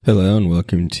Hello and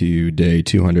welcome to day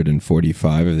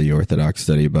 245 of the Orthodox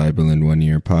Study Bible in 1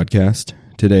 Year podcast.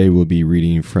 Today we'll be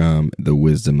reading from the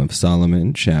Wisdom of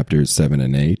Solomon, chapters 7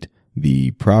 and 8,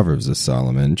 the Proverbs of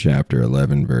Solomon, chapter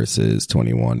 11, verses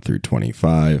 21 through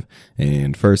 25,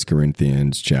 and 1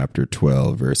 Corinthians, chapter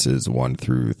 12, verses 1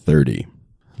 through 30.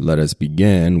 Let us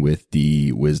begin with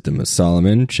the Wisdom of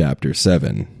Solomon, chapter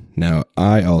 7. Now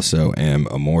I also am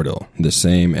a mortal, the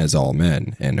same as all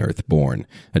men, and earth-born,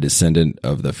 a descendant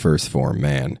of the first-formed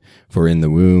man. For in the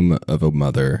womb of a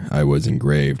mother I was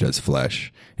engraved as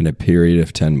flesh. In a period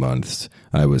of 10 months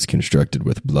I was constructed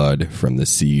with blood from the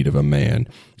seed of a man,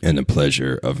 and the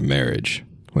pleasure of marriage.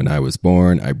 When I was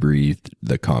born I breathed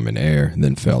the common air,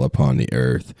 then fell upon the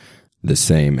earth, the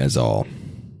same as all.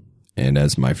 And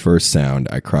as my first sound,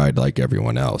 I cried like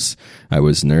everyone else. I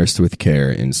was nursed with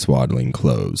care in swaddling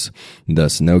clothes.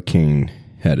 Thus no king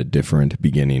had a different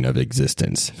beginning of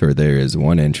existence, for there is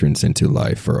one entrance into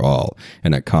life for all,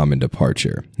 and a common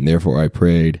departure. Therefore I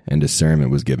prayed, and discernment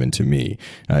was given to me.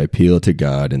 I appealed to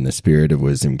God, and the spirit of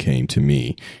wisdom came to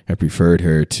me. I preferred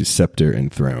her to scepter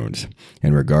and thrones,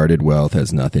 and regarded wealth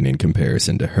as nothing in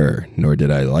comparison to her, nor did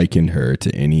I liken her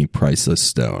to any priceless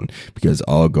stone, because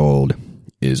all gold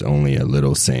is only a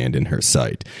little sand in her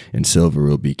sight, and silver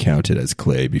will be counted as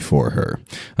clay before her.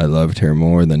 I loved her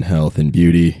more than health and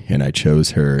beauty, and I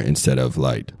chose her instead of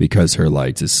light, because her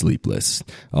light is sleepless.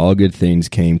 All good things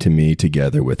came to me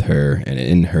together with her, and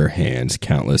in her hands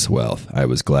countless wealth. I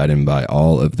was gladdened by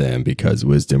all of them, because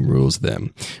wisdom rules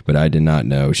them. But I did not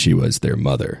know she was their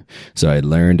mother. So I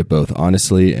learned both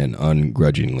honestly and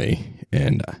ungrudgingly,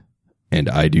 and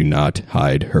I do not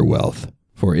hide her wealth.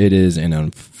 For it is an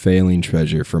unfailing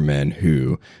treasure for men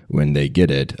who, when they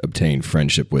get it, obtain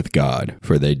friendship with God,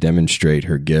 for they demonstrate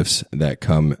her gifts that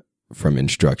come from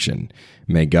instruction.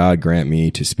 May God grant me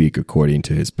to speak according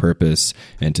to his purpose,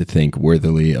 and to think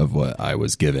worthily of what I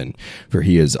was given. For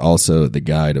he is also the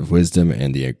guide of wisdom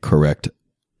and the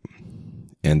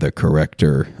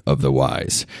corrector of the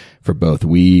wise. For both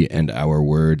we and our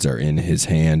words are in his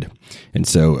hand, and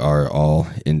so are all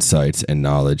insights and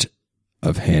knowledge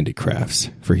of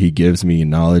handicrafts. For he gives me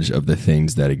knowledge of the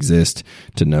things that exist,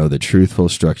 to know the truthful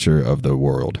structure of the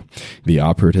world, the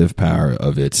operative power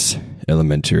of its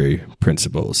elementary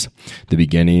principles, the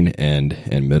beginning, end,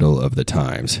 and middle of the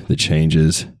times, the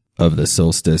changes of the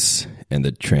solstice and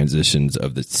the transitions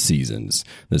of the seasons,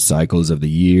 the cycles of the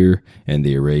year and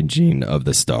the arranging of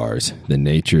the stars, the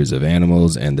natures of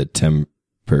animals and the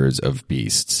tempers of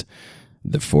beasts,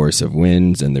 the force of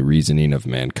winds and the reasoning of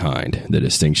mankind, the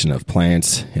distinction of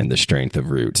plants and the strength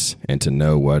of roots, and to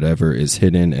know whatever is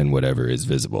hidden and whatever is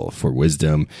visible. For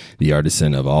wisdom, the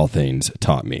artisan of all things,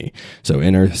 taught me. So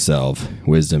in herself,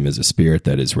 wisdom is a spirit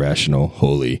that is rational,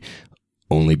 holy,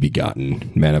 only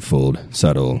begotten, manifold,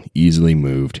 subtle, easily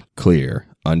moved, clear,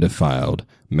 undefiled,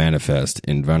 manifest,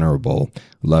 invulnerable,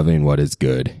 loving what is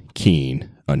good, keen,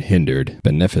 unhindered,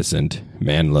 beneficent,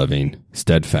 man-loving,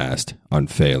 steadfast,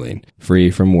 unfailing,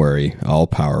 free from worry,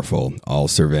 all-powerful,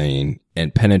 all-surveying,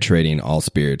 and penetrating all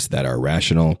spirits that are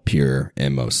rational, pure,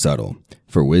 and most subtle.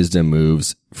 For wisdom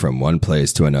moves from one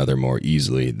place to another more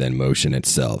easily than motion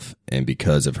itself, and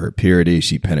because of her purity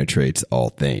she penetrates all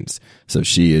things. So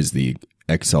she is the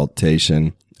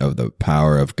exaltation of the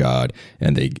power of God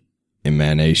and the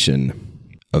emanation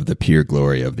of the pure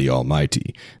glory of the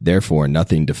Almighty. Therefore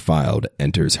nothing defiled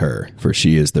enters her, for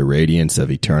she is the radiance of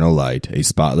eternal light, a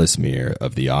spotless mirror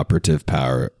of the operative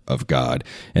power of God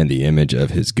and the image of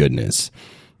his goodness.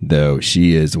 Though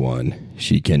she is one,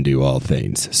 she can do all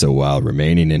things. So while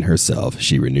remaining in herself,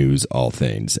 she renews all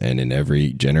things, and in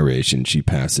every generation she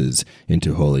passes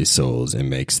into holy souls and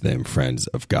makes them friends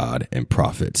of God and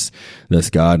prophets.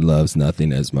 Thus God loves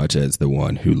nothing as much as the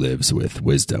one who lives with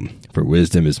wisdom. For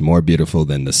wisdom is more beautiful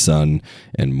than the sun,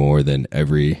 and more than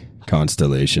every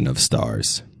constellation of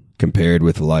stars. Compared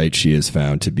with light, she is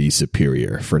found to be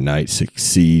superior, for night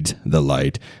succeeds the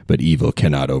light, but evil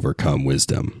cannot overcome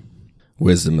wisdom.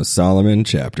 Wisdom of Solomon,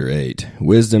 chapter 8.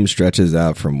 Wisdom stretches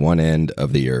out from one end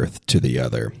of the earth to the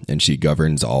other, and she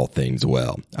governs all things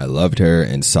well. I loved her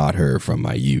and sought her from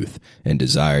my youth, and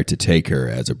desired to take her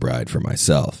as a bride for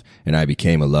myself, and I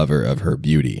became a lover of her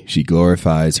beauty. She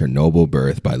glorifies her noble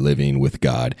birth by living with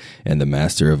God, and the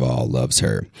Master of all loves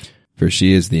her. For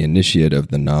she is the initiate of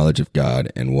the knowledge of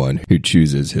God and one who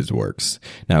chooses his works.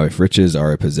 Now if riches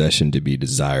are a possession to be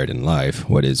desired in life,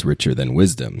 what is richer than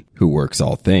wisdom, who works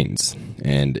all things?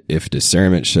 And if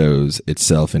discernment shows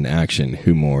itself in action,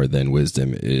 who more than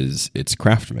wisdom is its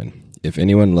craftsman? If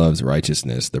anyone loves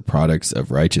righteousness, the products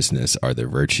of righteousness are the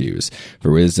virtues.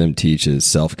 For wisdom teaches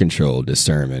self-control,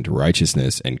 discernment,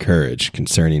 righteousness, and courage,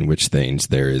 concerning which things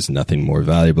there is nothing more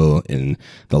valuable in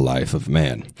the life of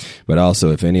man. But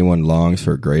also, if anyone longs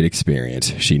for great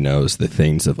experience, she knows the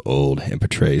things of old and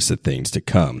portrays the things to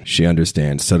come. She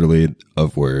understands subtlety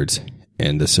of words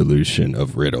and the solution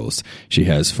of riddles. She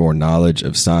has foreknowledge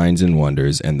of signs and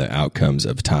wonders and the outcomes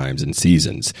of times and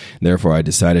seasons. Therefore I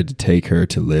decided to take her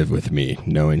to live with me,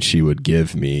 knowing she would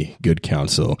give me good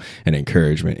counsel and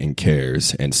encouragement in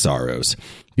cares and sorrows.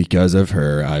 Because of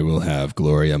her I will have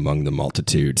glory among the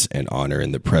multitudes and honor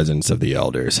in the presence of the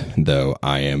elders. Though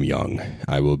I am young,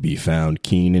 I will be found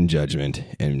keen in judgment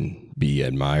and be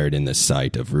admired in the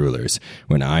sight of rulers.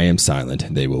 When I am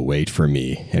silent, they will wait for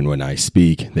me, and when I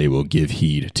speak, they will give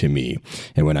heed to me.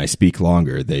 And when I speak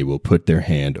longer, they will put their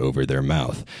hand over their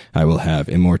mouth. I will have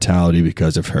immortality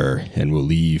because of her, and will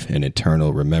leave an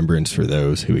eternal remembrance for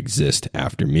those who exist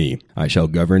after me. I shall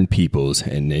govern peoples,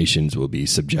 and nations will be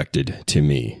subjected to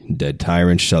me. Dead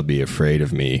tyrants shall be afraid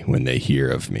of me when they hear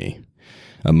of me.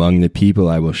 Among the people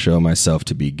I will show myself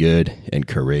to be good and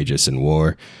courageous in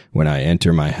war. When I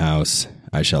enter my house,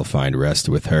 I shall find rest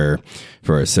with her,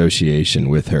 for association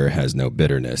with her has no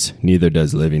bitterness, neither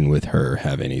does living with her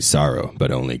have any sorrow,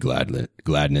 but only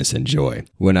gladness and joy.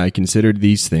 When I considered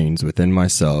these things within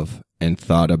myself, and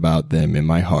thought about them in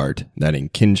my heart, that in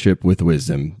kinship with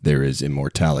wisdom there is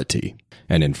immortality,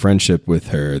 and in friendship with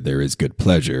her there is good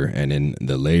pleasure, and in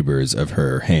the labors of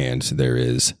her hands there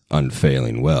is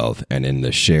unfailing wealth, and in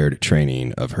the shared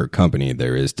training of her company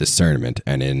there is discernment,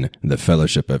 and in the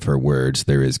fellowship of her words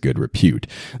there is good repute.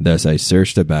 Thus I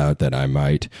searched about that I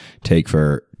might take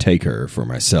her for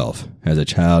myself. As a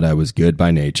child I was good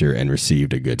by nature and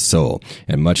received a good soul,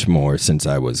 and much more since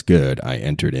I was good I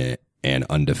entered in an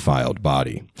undefiled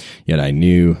body. Yet I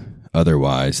knew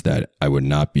otherwise that I would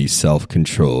not be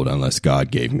self-controlled unless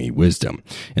God gave me wisdom,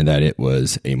 and that it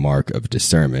was a mark of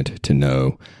discernment to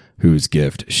know whose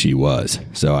gift she was.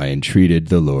 So I entreated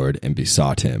the Lord and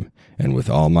besought him, and with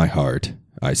all my heart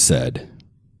I said.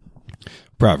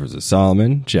 Proverbs of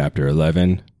Solomon, chapter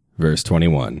 11, verse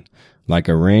 21. Like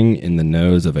a ring in the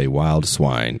nose of a wild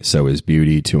swine, so is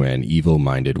beauty to an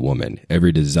evil-minded woman.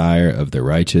 Every desire of the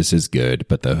righteous is good,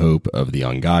 but the hope of the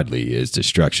ungodly is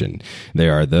destruction.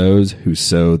 There are those who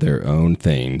sow their own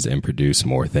things and produce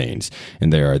more things,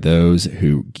 and there are those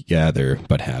who gather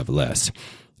but have less.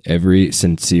 Every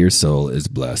sincere soul is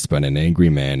blessed, but an angry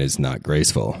man is not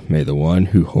graceful. May the one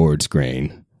who hoards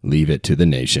grain leave it to the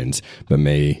nations, but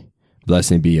may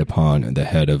blessing be upon the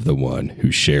head of the one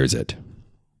who shares it.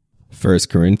 1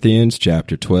 Corinthians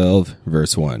chapter 12,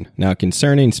 verse 1. Now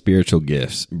concerning spiritual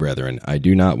gifts, brethren, I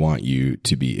do not want you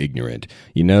to be ignorant.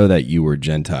 You know that you were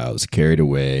Gentiles, carried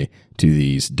away to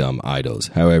these dumb idols.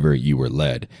 However, you were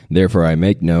led. Therefore I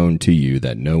make known to you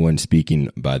that no one speaking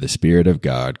by the Spirit of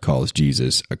God calls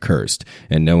Jesus accursed,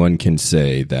 and no one can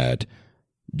say that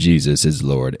Jesus is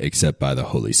Lord except by the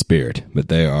Holy Spirit. But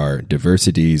there are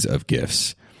diversities of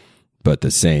gifts, but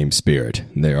the same Spirit.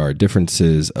 There are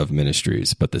differences of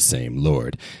ministries, but the same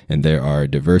Lord. And there are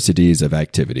diversities of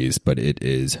activities, but it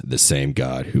is the same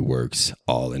God who works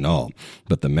all in all.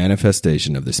 But the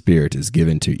manifestation of the Spirit is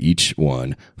given to each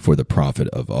one for the profit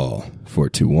of all. For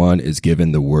to one is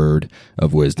given the word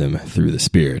of wisdom through the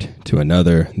Spirit, to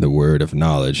another the word of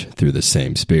knowledge through the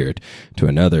same Spirit, to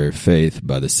another faith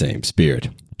by the same Spirit,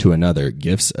 to another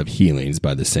gifts of healings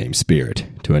by the same Spirit,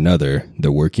 to another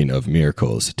the working of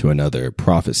miracles, to another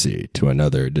prophecy, to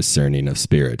another discerning of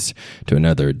spirits, to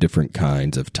another different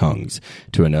kinds of tongues,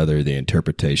 to another the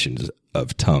interpretations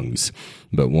of tongues.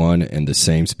 But one and the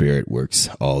same Spirit works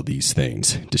all these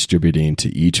things, distributing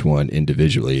to each one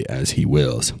individually as he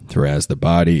wills. For as the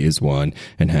body is one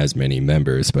and has many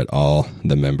members, but all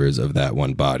the members of that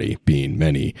one body, being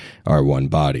many, are one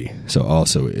body, so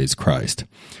also is Christ.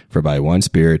 For by one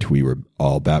Spirit we were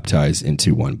all baptized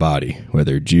into one body,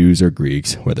 whether Jews or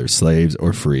Greeks, whether slaves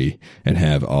or free, and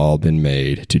have all been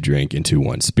made to drink into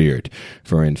one Spirit.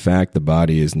 For in fact the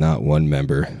body is not one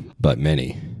member, but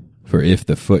many. For if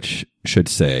the foot should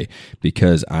say,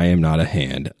 because I am not a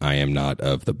hand, I am not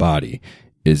of the body,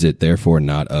 is it therefore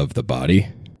not of the body?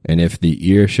 And if the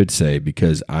ear should say,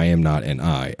 because I am not an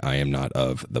eye, I am not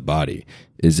of the body,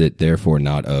 is it therefore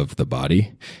not of the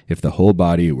body? If the whole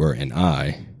body were an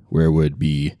eye, where would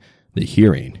be the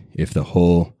hearing? If the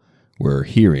whole were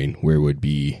hearing, where would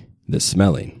be the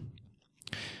smelling?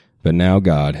 But now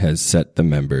God has set the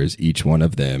members, each one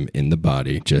of them, in the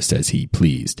body just as he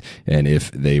pleased. And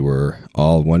if they were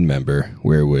all one member,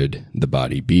 where would the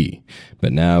body be?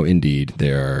 But now indeed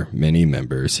there are many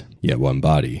members, yet one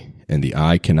body. And the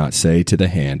eye cannot say to the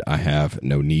hand, I have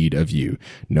no need of you,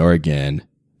 nor again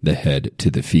the head to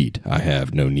the feet, I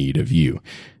have no need of you.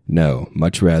 No,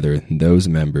 much rather those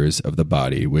members of the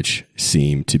body which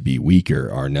seem to be weaker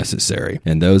are necessary,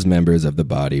 and those members of the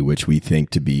body which we think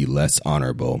to be less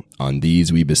honorable, on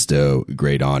these we bestow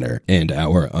great honor. And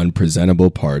our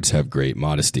unpresentable parts have great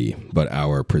modesty, but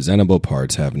our presentable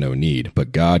parts have no need.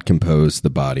 But God composed the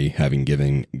body, having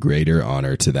given greater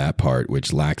honor to that part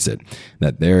which lacks it,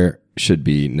 that there should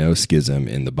be no schism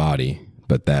in the body,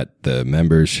 but that the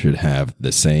members should have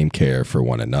the same care for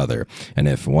one another. And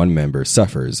if one member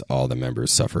suffers, all the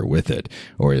members suffer with it.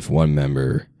 Or if one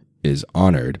member is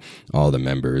honored, all the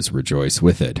members rejoice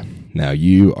with it. Now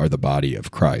you are the body of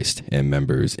Christ, and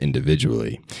members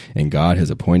individually. And God has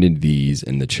appointed these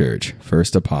in the church,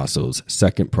 first apostles,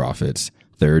 second prophets,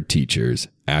 third teachers,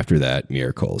 after that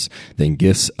miracles, then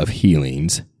gifts of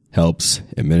healings, helps,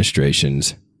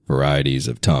 administrations, varieties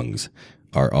of tongues.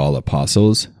 Are all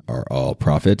apostles? Are all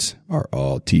prophets? Are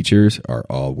all teachers? Are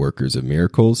all workers of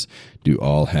miracles? Do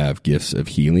all have gifts of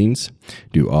healings?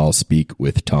 Do all speak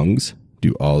with tongues?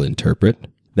 Do all interpret?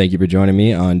 Thank you for joining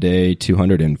me on day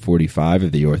 245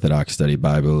 of the Orthodox Study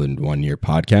Bible in 1 Year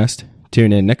podcast.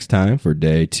 Tune in next time for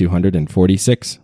day 246.